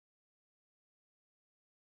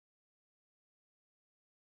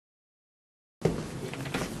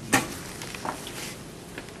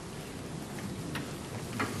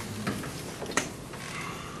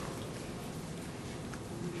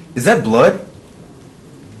Is that blood?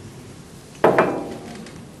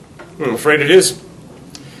 I'm afraid it is.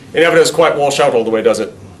 It never does quite wash out all the way, does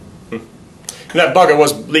it? And that bugger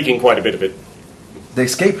was leaking quite a bit of it. The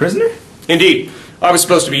escaped prisoner? Indeed. I was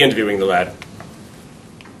supposed to be interviewing the lad.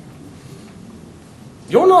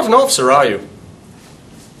 You're not an officer, are you?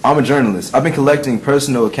 I'm a journalist. I've been collecting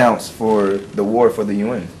personal accounts for the war for the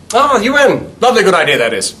UN. Ah, UN. Lovely good idea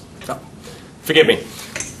that is. Oh, forgive me.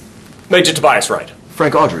 Major Tobias Wright.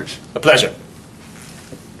 Frank Aldridge. A pleasure.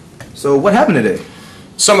 So what happened today?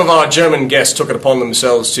 Some of our German guests took it upon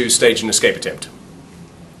themselves to stage an escape attempt.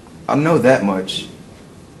 I know that much.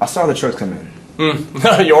 I saw the trucks come in.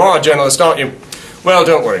 You are a journalist, aren't you? Well,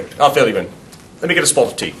 don't worry. I'll fill you in. Let me get a spot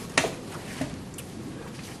of tea.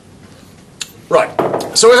 Right.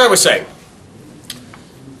 So as I was saying,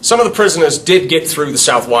 some of the prisoners did get through the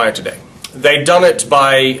South Wire today. They'd done it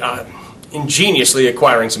by ingeniously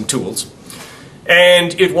acquiring some tools.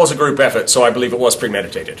 And it was a group effort, so I believe it was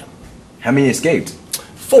premeditated. How many escaped?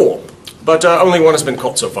 4. But only one has been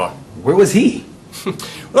caught so far. Where was he? Well,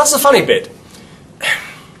 that's the funny bit.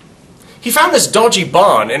 He found this dodgy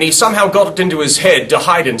barn, and he somehow got it into his head to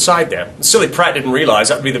hide inside there. The silly prat didn't realize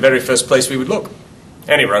that would be the very first place we would look.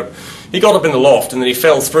 Anyway, he got up in the loft, and then he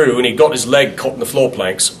fell through, and he got his leg caught in the floor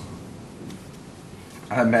planks.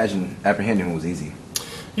 I imagine apprehending him was easy.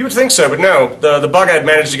 You would think so, but no. The bug had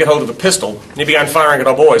managed to get hold of the pistol, and he began firing at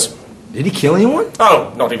our boys. Did he kill anyone?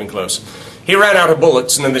 Oh, not even close. He ran out of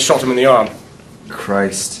bullets, and then they shot him in the arm.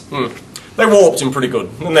 Christ. They warped him pretty good,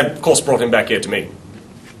 and they, of course, brought him back here to me.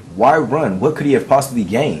 Why run? What could he have possibly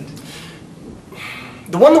gained?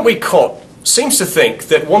 The one that we caught seems to think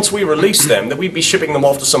that once we release them, that we'd be shipping them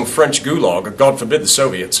off to some French gulag, or God forbid the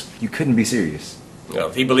Soviets. You couldn't be serious. Well,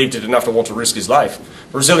 he believed it enough to want to risk his life.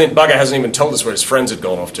 The resilient bugger hasn't even told us where his friends had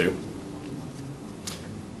gone off to.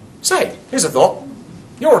 Say, here's a thought.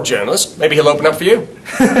 You're a journalist. Maybe he'll open up for you.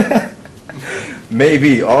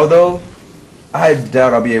 Maybe, although I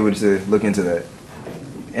doubt I'll be able to look into that.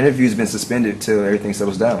 Interview's been suspended till everything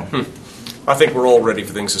settles down. I think we're all ready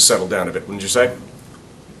for things to settle down a bit, wouldn't you say?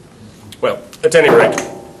 Well, at any rate,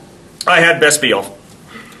 I had best be off.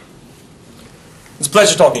 It's a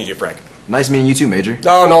pleasure talking to you, Frank. Nice meeting you too, Major.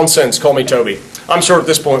 Oh, nonsense. Call me Toby. I'm sure at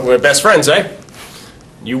this point we're best friends, eh?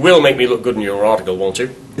 You will make me look good in your article, won't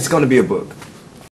you? It's going to be a book.